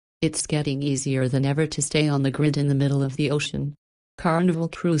It's getting easier than ever to stay on the grid in the middle of the ocean. Carnival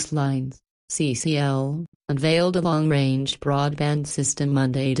Cruise Lines, CCL, unveiled a long-range broadband system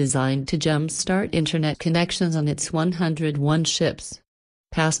Monday designed to jumpstart internet connections on its 101 ships.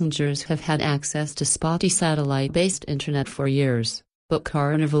 Passengers have had access to spotty satellite-based internet for years, but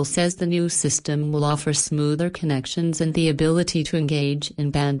Carnival says the new system will offer smoother connections and the ability to engage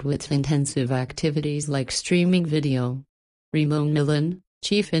in bandwidth-intensive activities like streaming video. Ramon Millan,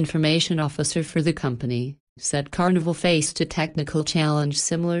 Chief Information Officer for the company, said Carnival faced a technical challenge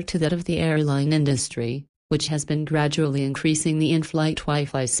similar to that of the airline industry, which has been gradually increasing the in-flight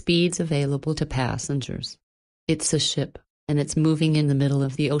Wi-Fi speeds available to passengers. It's a ship, and it's moving in the middle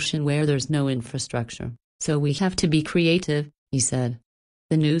of the ocean where there's no infrastructure, so we have to be creative, he said.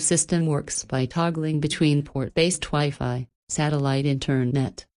 The new system works by toggling between port-based Wi-Fi, satellite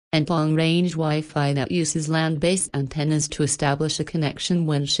internet, and long-range Wi-Fi that uses land-based antennas to establish a connection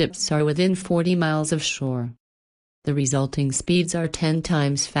when ships are within 40 miles of shore. The resulting speeds are 10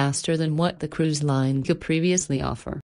 times faster than what the cruise line could previously offer.